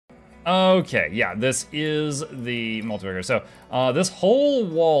Okay, yeah, this is the multiplier. So this whole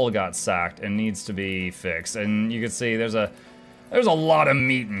wall got sacked and needs to be fixed. And you can see there's a lot of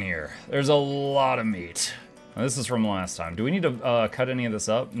meat in here. There's a lot of meat. Now, this is from last time. Do we need to cut any of this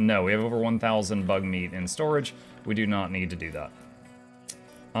up? No, we have over 1,000 bug meat in storage. We do not need to do that.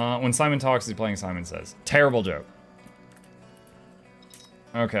 When Simon talks, he's playing Simon Says. Terrible joke.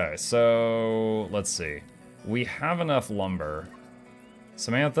 Okay, so let's see. We have enough lumber.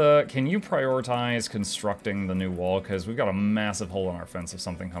 Samantha, can you prioritize constructing the new wall? Because we've got a massive hole in our fence if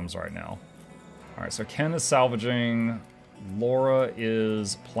something comes right now. All right, so Ken is salvaging. Laura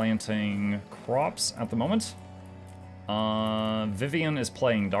is planting crops at the moment. Vivian is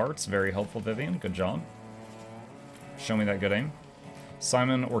playing darts. Very helpful, Vivian. Good job. Show me that good aim.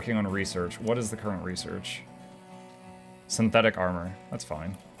 Simon working on research. What is the current research? Synthetic armor. That's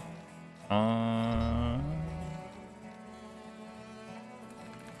fine.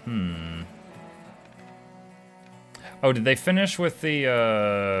 Oh, did they finish with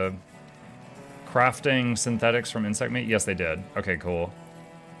the, crafting synthetics from insect meat? Yes, they did. Okay, cool.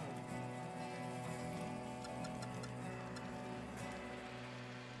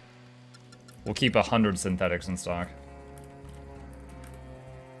 We'll keep 100 synthetics in stock.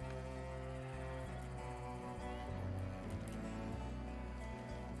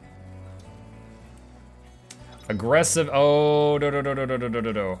 Aggressive. Oh,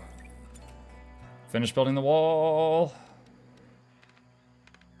 do. Finish building the wall.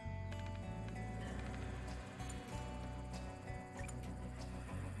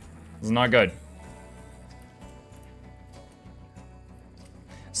 This is not good.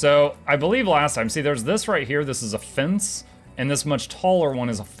 So, I believe last time, see, there's this right here. This is a fence, and this much taller one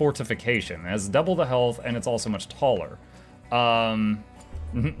is a fortification. It has double the health, and it's also much taller. Yeah,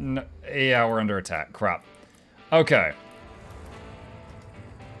 we're under attack. Crap. Okay.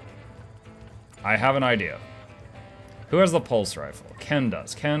 I have an idea. Who has the pulse rifle? Ken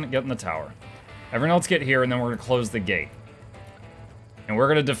does. Ken, get in the tower. Everyone else get here, and then we're going to close the gate. And we're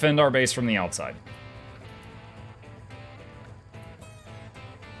going to defend our base from the outside.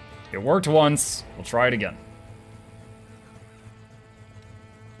 It worked once. We'll try it again.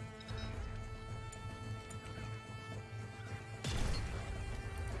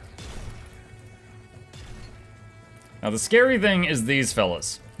 Now the scary thing is these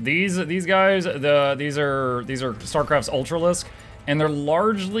fellas. These guys, these are StarCraft's Ultralisk, and they're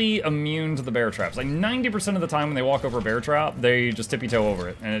largely immune to the bear traps. Like 90% of the time when they walk over a bear trap, they just tippy toe over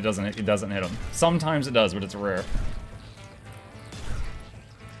it, and it doesn't hit them. Sometimes it does, but it's rare.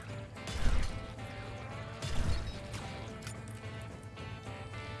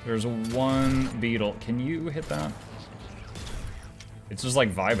 There's one beetle. Can you hit that? It's just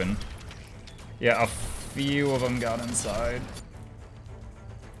like vibing. Yeah, a few of them got inside.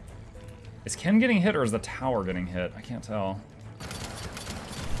 Is Ken getting hit or is the tower getting hit? I can't tell.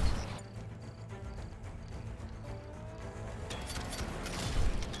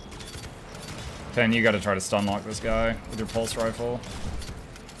 Ken, you gotta try to stun lock this guy with your pulse rifle.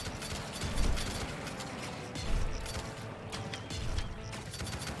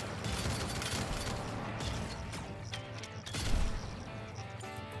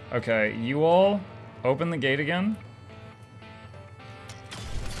 Okay, you all open the gate again.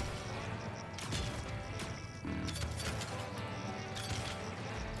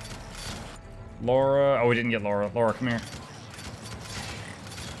 Laura, oh, we didn't get Laura. Laura, come here.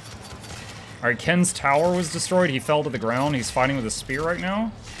 All right, Ken's tower was destroyed. He fell to the ground. He's fighting with a spear right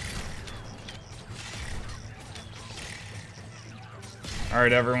now. All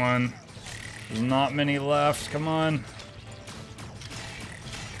right, everyone. There's not many left. Come on.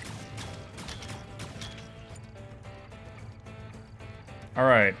 All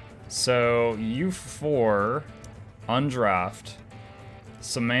right, so you four undraft.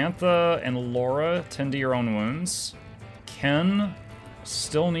 Samantha and Laura tend to your own wounds. Ken,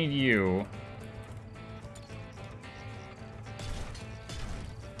 still need you.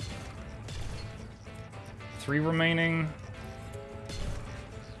 Three remaining.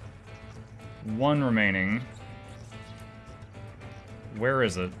 One remaining. Where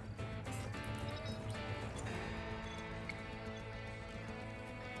is it?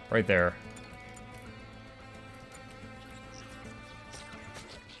 Right there.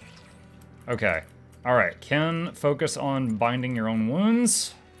 Okay. Alright, Ken, focus on binding your own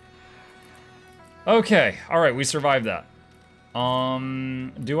wounds. Okay, alright, we survived that.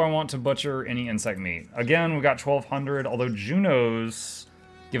 Do I want to butcher any insect meat? Again, we got 1,200, although Junos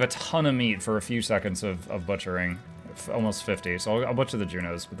give a ton of meat for a few seconds of butchering. Almost 50, so I'll butcher the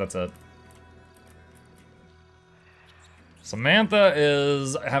Junos, but that's it. Samantha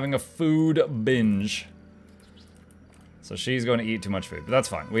is having a food binge. So she's going to eat too much food, but that's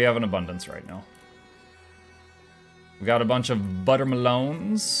fine. We have an abundance right now. We got a bunch of butter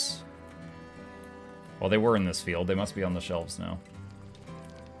malones. Well, they were in this field. They must be on the shelves now.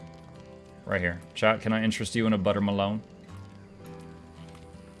 Right here. Chat, can I interest you in a butter malone?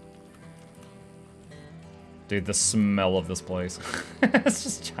 Dude, the smell of this place. It's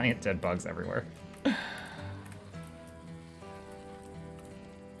just giant dead bugs everywhere.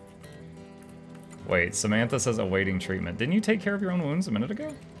 Wait, Samantha says awaiting treatment. Didn't you take care of your own wounds a minute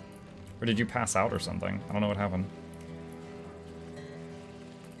ago? Or did you pass out or something? I don't know what happened.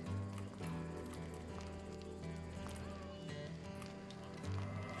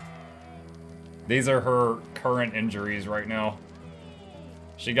 These are her current injuries right now.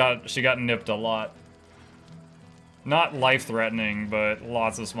 She got nipped a lot. Not life-threatening, but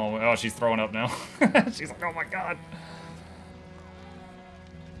lots of small... Oh, she's throwing up now. She's like, oh my god.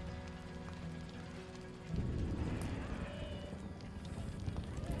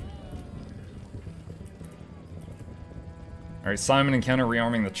 Alright, Simon and Ken are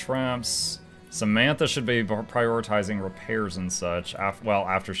rearming the traps. Samantha should be prioritizing repairs and such. Well,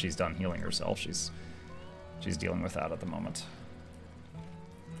 after she's done healing herself, she's dealing with that at the moment.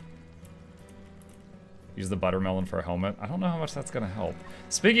 Use the buttermelon for a helmet. I don't know how much that's gonna help.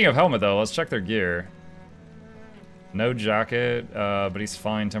 Speaking of helmet, though, let's check their gear. No jacket, but he's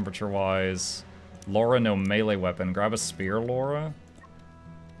fine temperature-wise. Laura, no melee weapon. Grab a spear, Laura.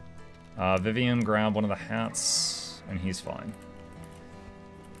 Vivian, grab one of the hats, and he's fine.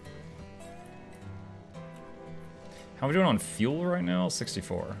 How are we doing on fuel right now?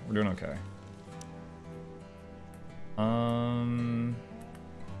 64. We're doing okay.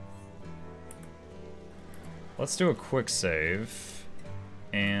 Let's do a quick save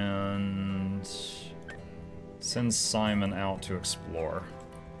and send Simon out to explore.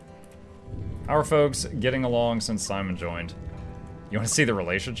 How are folks getting along since Simon joined? You want to see the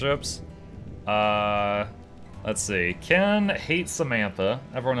relationships? Let's see. Ken hates Samantha.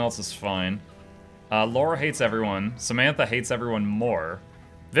 Everyone else is fine. Laura hates everyone. Samantha hates everyone more.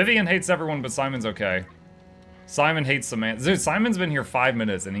 Vivian hates everyone, but Simon's okay. Simon hates Samantha. Dude, Simon's been here 5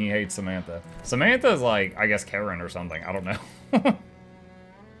 minutes and he hates Samantha. Samantha's like, I guess Karen or something. I don't know.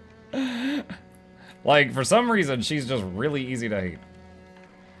 Like, for some reason, she's just really easy to hate.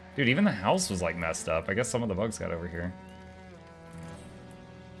 Dude, even the house was like messed up. I guess some of the bugs got over here.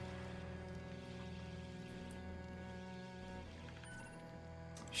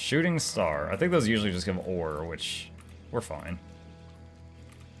 Shooting star. I think those usually just give ore, which we're fine.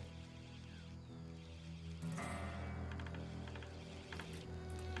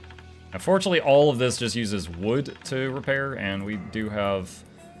 Unfortunately, all of this just uses wood to repair, and we do have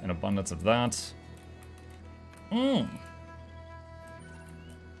an abundance of that.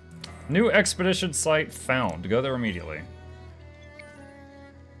 New expedition site found. Go there immediately.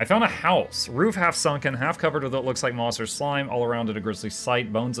 I found a house. Roof half sunken, half covered with what looks like moss or slime. All around it a grisly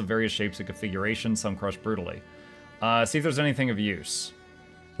sight. Bones of various shapes and configurations, some crushed brutally. See if there's anything of use.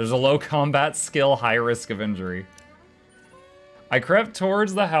 There's a low combat skill, high risk of injury. I crept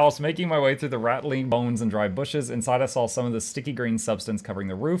towards the house, making my way through the rattling bones and dry bushes. Inside I saw some of the sticky green substance covering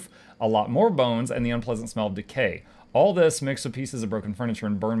the roof, a lot more bones, and the unpleasant smell of decay. All this mixed with pieces of broken furniture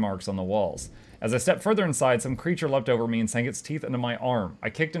and burn marks on the walls. As I stepped further inside, some creature leapt over me and sank its teeth into my arm. I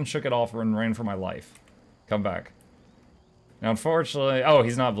kicked and shook it off and ran for my life. Come back. Now, unfortunately... Oh,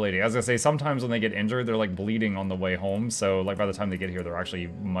 he's not bleeding. I was gonna say, sometimes when they get injured, they're, like, bleeding on the way home, so, like, by the time they get here, they're actually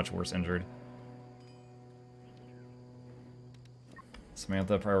much worse injured.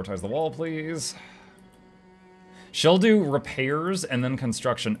 Samantha, prioritize the wall, please. She'll do repairs and then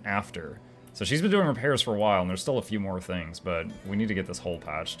construction after. So she's been doing repairs for a while, and there's still a few more things, but we need to get this hole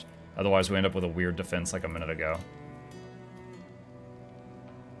patched. Otherwise, we end up with a weird defense like a minute ago.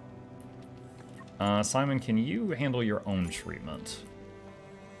 Simon, can you handle your own treatment?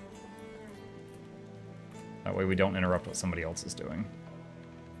 That way we don't interrupt what somebody else is doing.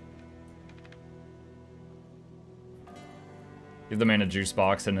 Give the man a juice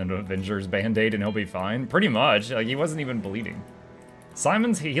box and an Avengers Band-Aid and he'll be fine. Pretty much. Like, he wasn't even bleeding.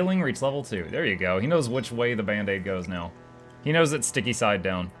 Simon's healing reached level 2. There you go. He knows which way the Band-Aid goes now. He knows it's sticky side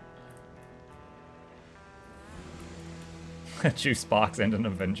down. A juice box and an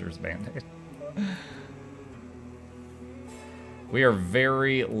Avengers Band-Aid. We are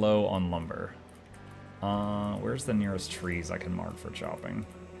very low on lumber. Where's the nearest trees I can mark for chopping?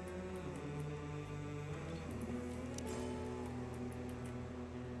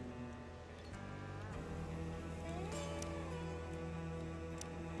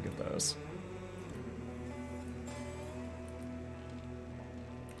 Get those.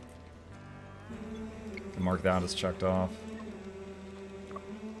 Mark that as checked off.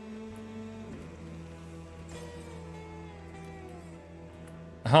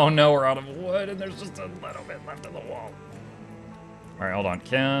 Oh no, we're out of wood and there's just a little bit left of the wall. Alright, hold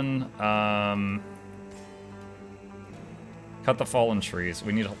on. Cut the fallen trees.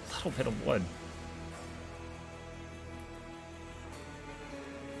 We need a little bit of wood.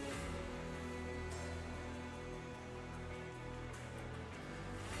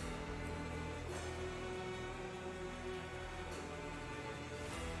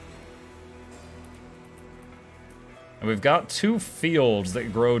 And we've got 2 fields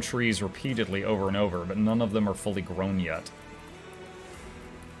that grow trees repeatedly over and over, but none of them are fully grown yet.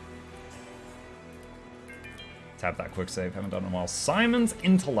 Tap that quick save, haven't done it in a while. Simon's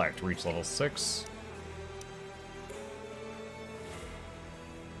Intellect reached level 6.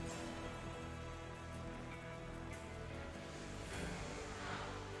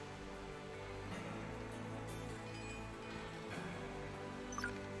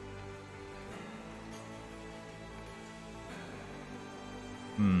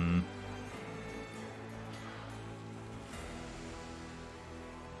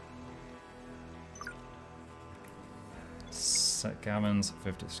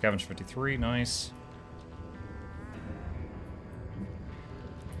 Scavenge 53, nice.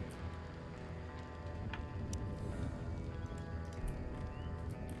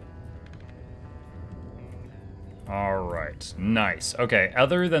 Alright, nice. Okay,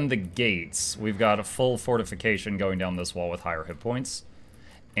 other than the gates, we've got a full fortification going down this wall with higher hit points.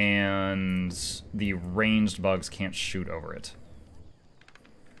 And the ranged bugs can't shoot over it.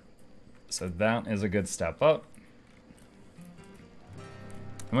 So that is a good step up.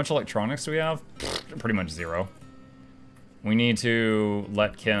 How much electronics do we have? Pretty much 0. We need to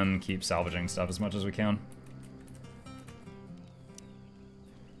let Ken keep salvaging stuff as much as we can.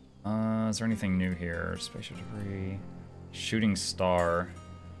 Is there anything new here? Spaceship debris. Shooting star.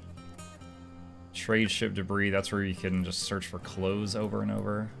 Trade ship debris. That's where you can just search for clothes over and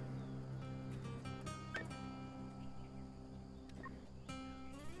over.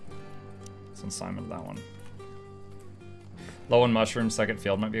 Send Simon to that one. Low on mushrooms, second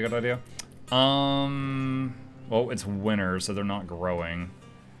field might be a good idea. Well, it's winter, so they're not growing.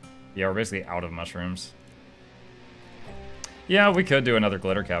 Yeah, we're basically out of mushrooms. Yeah, we could do another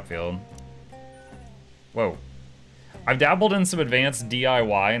glitter cap field. Whoa. I've dabbled in some advanced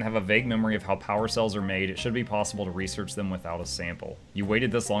DIY and have a vague memory of how power cells are made. It should be possible to research them without a sample. You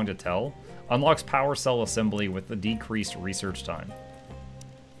waited this long to tell? Unlocks power cell assembly with the decreased research time.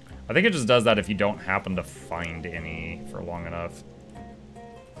 I think it just does that if you don't happen to find any for long enough.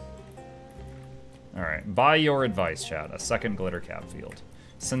 Alright, by your advice, chat, a second glitter cap field.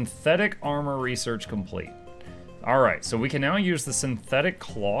 Synthetic armor research complete. Alright, so we can now use the synthetic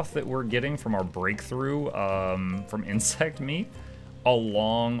cloth that we're getting from our breakthrough from insect meat,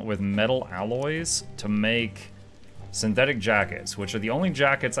 along with metal alloys to make synthetic jackets, which are the only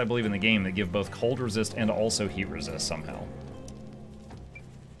jackets, I believe, in the game that give both cold resist and also heat resist somehow.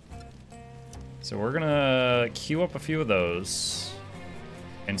 So we're gonna queue up a few of those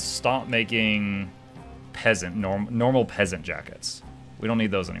and stop making normal peasant jackets. We don't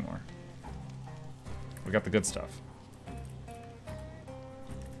need those anymore. We got the good stuff.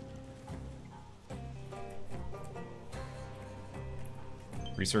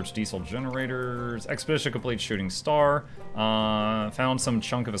 Research diesel generators. Expedition complete shooting star. Found some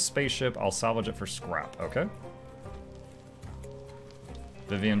chunk of a spaceship. I'll salvage it for scrap. Okay.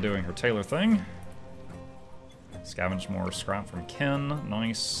 Vivian doing her Taylor thing. Scavenge more scrap from Ken.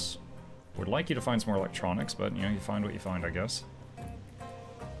 Nice. Would like you to find some more electronics, but you know, you find what you find, I guess.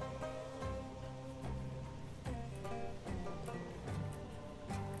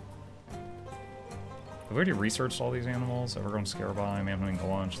 Have we already researched all these animals? Evergrown Scarabai, Manhunting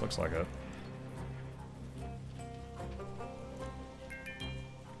Lunch, looks like it.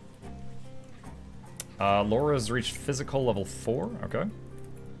 Laura's reached physical level 4, okay.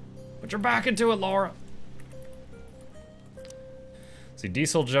 Put your back into it, Laura! See,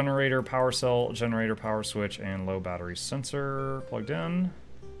 diesel generator, power cell, generator, power switch, and low battery sensor plugged in.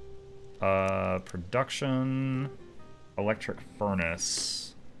 Production, electric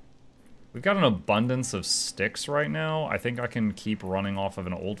furnace. We've got an abundance of sticks right now. I think I can keep running off of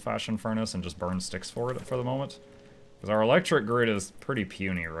an old-fashioned furnace and just burn sticks for it for the moment. Because our electric grid is pretty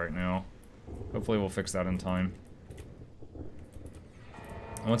puny right now. Hopefully we'll fix that in time.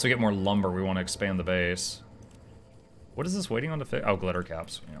 And once we get more lumber, we want to expand the base. What is this waiting on to fix? Oh, glitter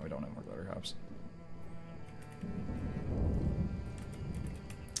caps. Yeah, we don't have more glitter caps.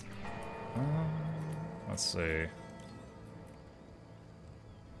 Let's see.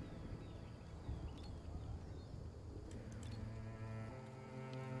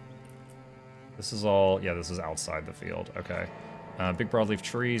 This is all, yeah, this is outside the field. Okay. Big broadleaf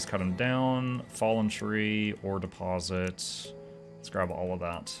trees, cut them down. Fallen tree, ore deposit. Let's grab all of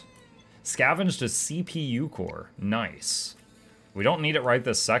that. Scavenged a CPU core. Nice. We don't need it right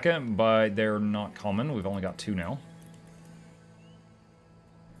this second, but they're not common. We've only got 2 now.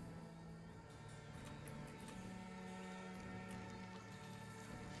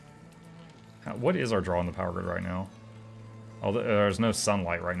 What is our draw on the power grid right now? Oh, there's no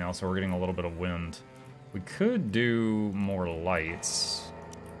sunlight right now, so we're getting a little bit of wind. We could do more lights.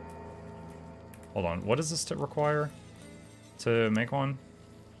 Hold on, what does this require to make one?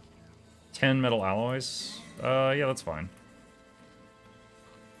 10 metal alloys? Yeah, that's fine.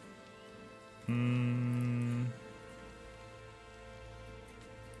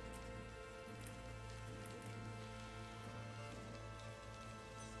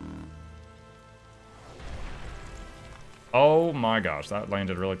 Oh my gosh, that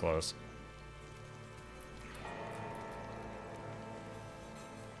landed really close.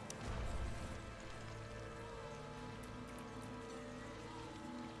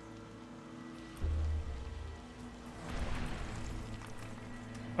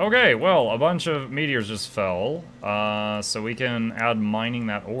 Okay, well, a bunch of meteors just fell, so we can add mining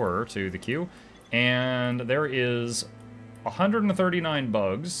that ore to the queue. And there is 139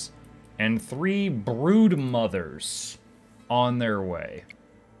 bugs and 3 brood mothers on their way.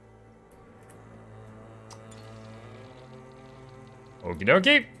 Okie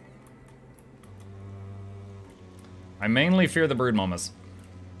dokie. I mainly fear the brood mamas.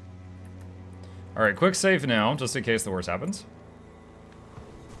 Alright, quick save now, just in case the worst happens.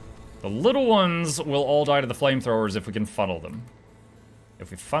 The little ones will all die to the flamethrowers if we can funnel them.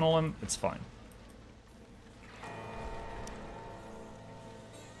 If we funnel them, it's fine.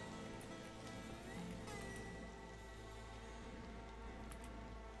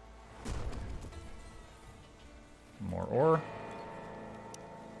 More ore.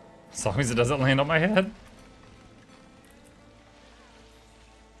 As long as it doesn't land on my head.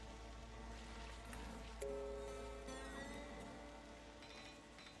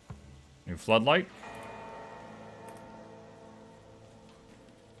 New floodlight.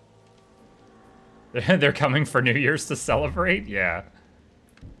 They're coming for New Year's to celebrate? Yeah.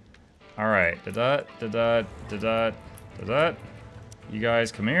 Alright. Da-da, da-da, da-da, da-da. You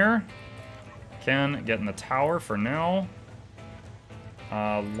guys come here. Ken, get in the tower for now.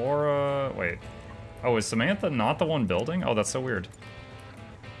 Laura... Wait. Oh, is Samantha not the one building? Oh, that's so weird.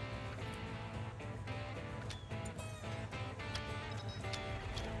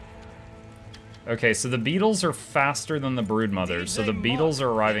 Okay, so the beetles are faster than the brood mothers, so the beetles are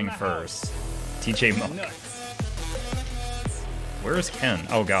arriving first. TJ Monk. Where is Ken?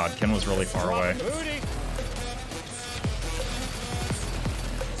 Oh god, Ken was really far away.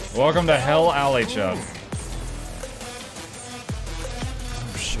 Welcome to Hell Alley, Chubb.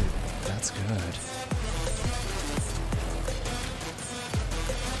 Oh shoot, that's good.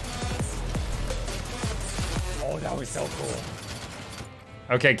 Oh, that was so cool.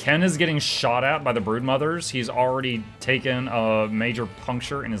 Okay, Ken is getting shot at by the brood mothers. He's already taken a major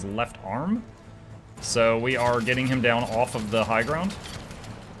puncture in his left arm. So we are getting him down off of the high ground.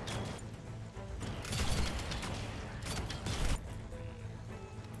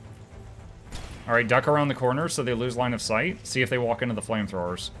 All right, duck around the corner so they lose line of sight. See if they walk into the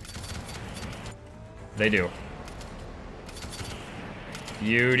flamethrowers. They do.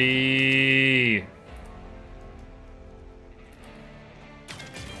 Beauty.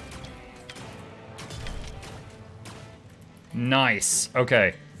 Nice.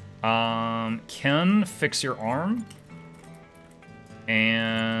 Okay. Ken, fix your arm.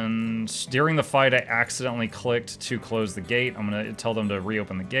 And during the fight, I accidentally clicked to close the gate. I'm gonna tell them to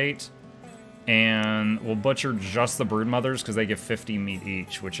reopen the gate. And we'll butcher just the brood mothers because they give 50 meat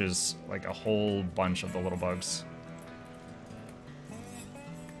each, which is like a whole bunch of the little bugs.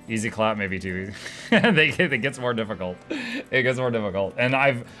 Easy clap, maybe too. It gets more difficult. It gets more difficult. And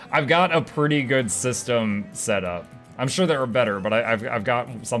I've got a pretty good system set up. I'm sure there are better, but I've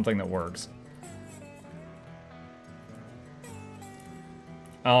got something that works.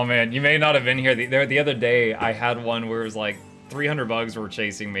 Oh man, you may not have been here. The other day, I had one where it was like 300 bugs were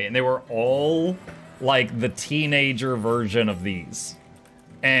chasing me, and they were all like the teenager version of these.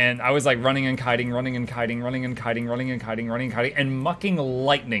 And I was like running and kiting, running and kiting, running and kiting, running and kiting, running and kiting, and mucking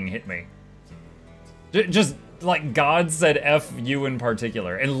lightning hit me. Just like God said F you in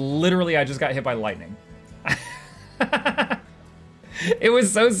particular. And literally I just got hit by lightning. It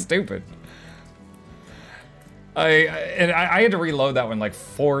was so stupid. I had to reload that one like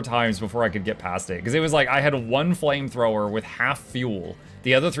 4 times before I could get past it. Because it was like I had one flamethrower with half fuel.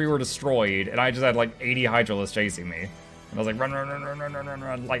 The other 3 were destroyed, and I just had like 80 Hydralisks chasing me. And I was like, run, run, run, run, run, run, run,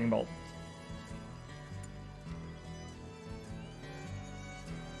 run, lightning bolt.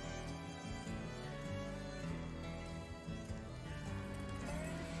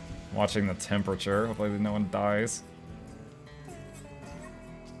 Watching the temperature. Hopefully no one dies.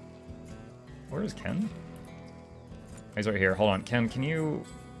 Where is Ken? He's right here. Hold on. Ken, can you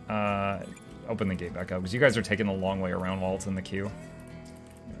open the gate back up? Because you guys are taking the long way around while it's in the queue.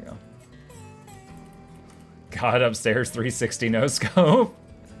 There we go. God, upstairs 360 no scope.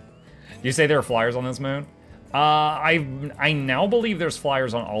 You say there are flyers on this moon? I now believe there's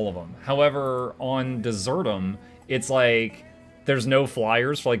flyers on all of them. However, on Desertum, it's like there's no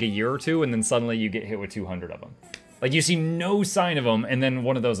flyers for like a year or two, and then suddenly you get hit with 200 of them. Like, you see no sign of them, and then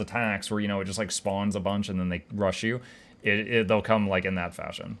one of those attacks where, you know, it just, like, spawns a bunch and then they rush you, they'll come, like, in that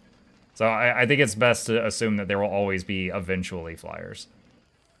fashion. So I think it's best to assume that there will always be eventually flyers.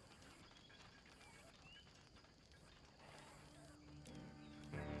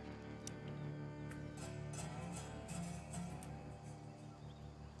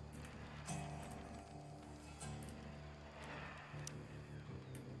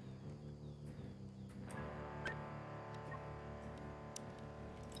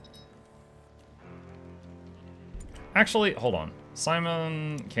 Actually, hold on.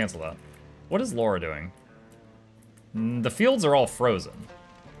 Simon, cancel that. What is Laura doing? The fields are all frozen.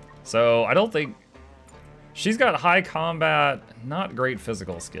 So I don't think... She's got high combat, not great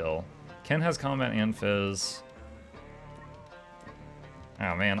physical skill. Ken has combat and phys.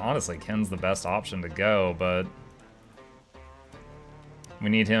 Oh man, honestly, Ken's the best option to go, but... We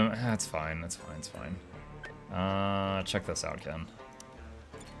need him... That's fine, that's fine, it's fine. Check this out, Ken.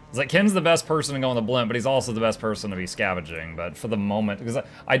 It's like, Ken's the best person to go on the blimp, but he's also the best person to be scavenging. But for the moment, because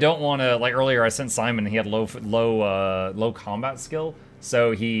I don't want to, like earlier I sent Simon, he had low combat skill,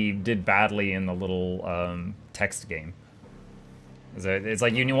 so he did badly in the little text game. It's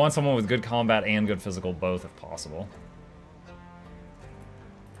like you want someone with good combat and good physical both if possible.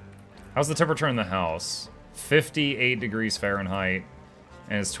 How's the temperature in the house? 58 degrees Fahrenheit,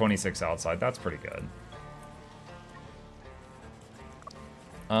 and it's 26 outside. That's pretty good.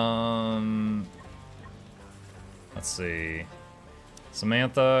 Let's see.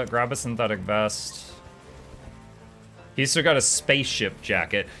 Samantha, grab a synthetic vest. He's still got a spaceship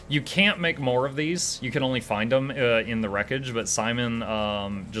jacket. You can't make more of these. You can only find them in the wreckage, but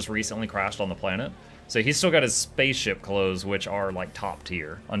Simon just recently crashed on the planet. So he's still got his spaceship clothes, which are like top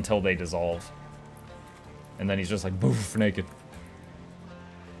tier until they dissolve. And then he's just like, boof, naked.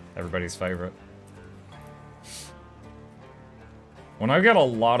 Everybody's favorite. When I've got a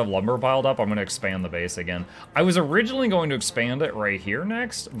lot of lumber piled up, I'm going to expand the base again. I was originally going to expand it right here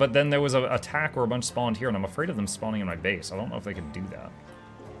next, but then there was an attack where a bunch spawned here, and I'm afraid of them spawning in my base. I don't know if they can do that.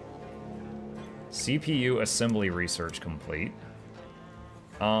 CPU assembly research complete.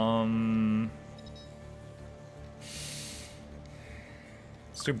 Let's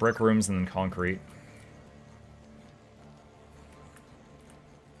do brick rooms and then concrete.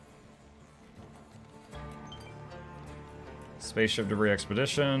 Spaceship debris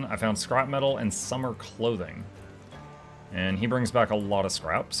expedition. I found scrap metal and summer clothing. And he brings back a lot of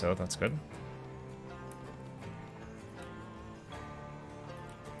scrap, so that's good.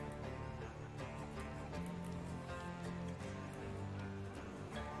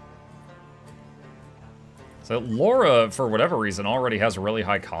 So Laura, for whatever reason, already has a really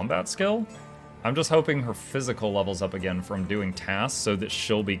high combat skill. I'm just hoping her physical levels up again from doing tasks so that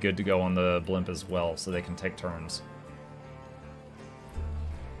she'll be good to go on the blimp as well, so they can take turns.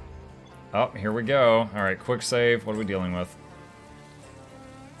 Oh, here we go. All right, quick save. What are we dealing with?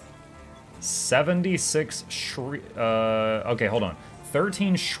 76 okay, hold on.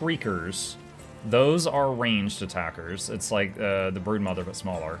 13 Shriekers. Those are ranged attackers. It's like the Broodmother, but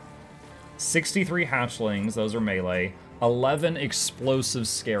smaller. 63 Hatchlings. Those are melee. 11 Explosive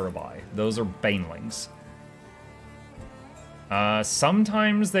Scarabai. Those are Banelings.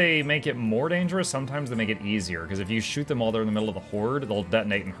 Sometimes they make it more dangerous, sometimes they make it easier, because if you shoot them while they're in the middle of the horde, they'll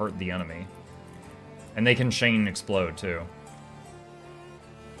detonate and hurt the enemy. And they can chain explode, too.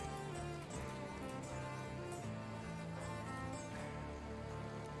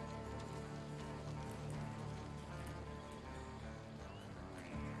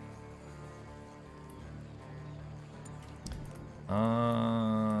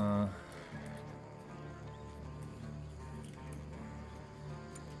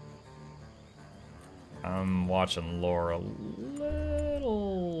 I'm watching Laura a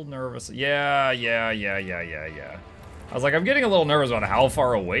little nervous. Yeah. I was like, I'm getting a little nervous about how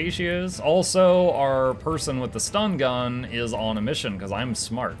far away she is. Also, our person with the stun gun is on a mission because I'm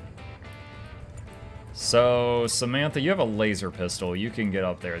smart. So, Samantha, you have a laser pistol. You can get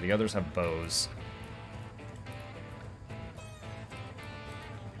up there. The others have bows.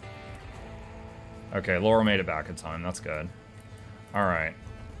 Okay, Laura made it back in time. That's good. All right.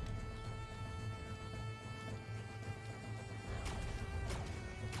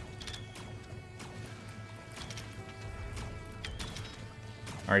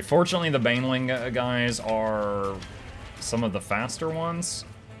 All right, fortunately, the Baneling guys are some of the faster ones.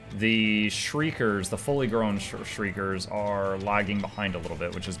 The Shriekers, the fully grown Shriekers, are lagging behind a little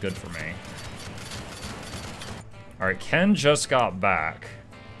bit, which is good for me. All right, Ken just got back.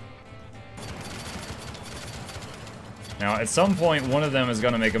 Now, at some point, one of them is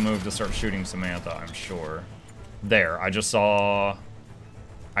going to make a move to start shooting Samantha, I'm sure. There, I just saw...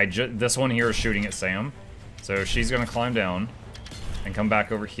 this one here is shooting at Sam. So she's going to climb down and come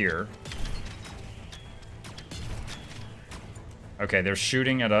back over here. Okay, they're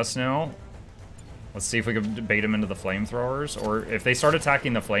shooting at us now. Let's see if we can bait them into the flamethrowers. Or if they start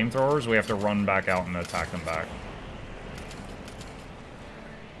attacking the flamethrowers, we have to run back out and attack them back.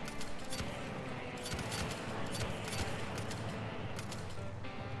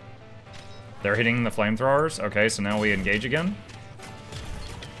 They're hitting the flamethrowers. Okay, so now we engage again.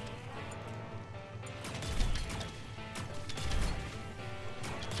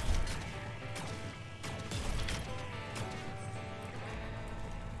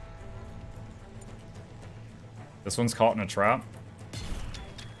 This one's caught in a trap.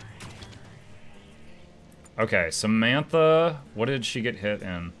 Okay, Samantha, what did she get hit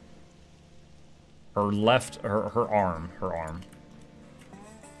in? Her left, her arm.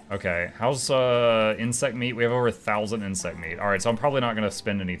 Okay, how's insect meat? We have over 1,000 insect meat. All right, so I'm probably not gonna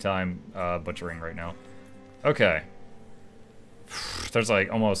spend any time butchering right now. Okay. There's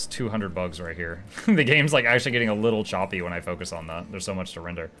like almost 200 bugs right here. The game's like actually getting a little choppy when I focus on that. There's so much to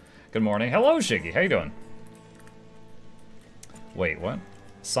render. Good morning. Hello, Shiggy. How you doing? Wait, what?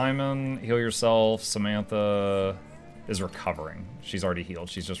 Simon, heal yourself. Samantha is recovering. She's already healed.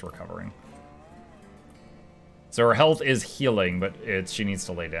 She's just recovering. So her health is healing, but she needs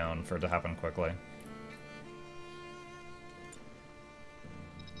to lay down for it to happen quickly.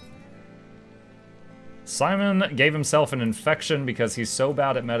 Simon gave himself an infection because he's so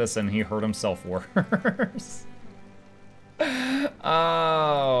bad at medicine he hurt himself worse.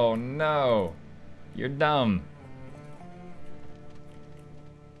 Oh, no. You're dumb.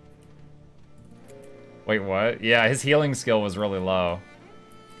 Wait, what? Yeah, his healing skill was really low.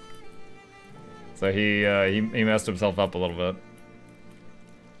 So he messed himself up a little bit.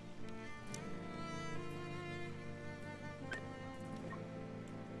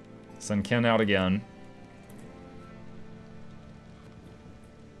 Send Ken out again.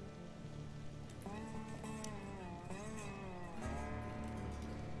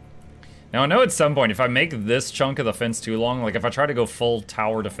 Now I know at some point, if I make this chunk of the fence too long, like if I try to go full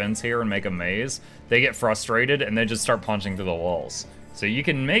tower defense here and make a maze, they get frustrated and they just start punching through the walls. So you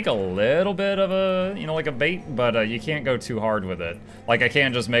can make a little bit of a, you know, like a bait, but you can't go too hard with it. Like I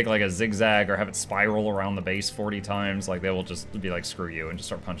can't just make like a zigzag or have it spiral around the base 40 times. Like they will just be like, screw you, and just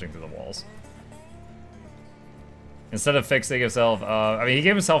start punching through the walls. Instead of fixing himself, I mean, he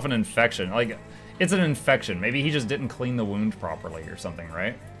gave himself an infection. Like, it's an infection. Maybe he just didn't clean the wound properly or something,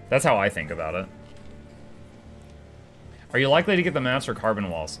 right? That's how I think about it. Are you likely to get the maps for carbon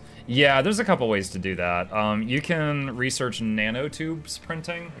walls? Yeah, there's a couple ways to do that. You can research nanotubes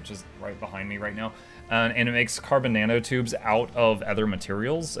printing, which is right behind me right now, and it makes carbon nanotubes out of other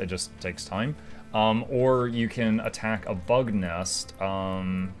materials. It just takes time. Or you can attack a bug nest.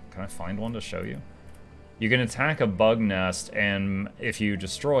 Can I find one to show you? You can attack a bug nest, and if you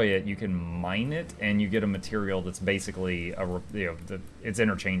destroy it, you can mine it, and you get a material that's basically it's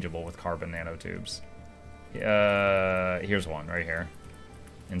interchangeable with carbon nanotubes. Here's one right here.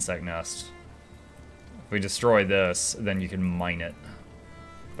 Insect nest. If we destroy this, then you can mine it.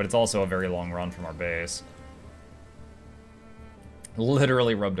 But it's also a very long run from our base.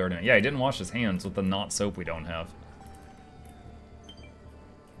 Literally rubbed dirt in it. Yeah, he didn't wash his hands with the not soap we don't have.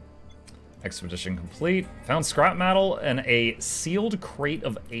 Expedition complete. Found scrap metal and a sealed crate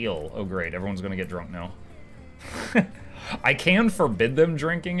of ale. Oh great, everyone's gonna get drunk now. I can forbid them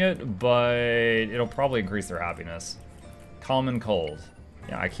drinking it, but it'll probably increase their happiness. Common cold.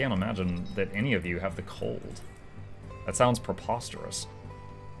 Yeah, I can't imagine that any of you have the cold. That sounds preposterous.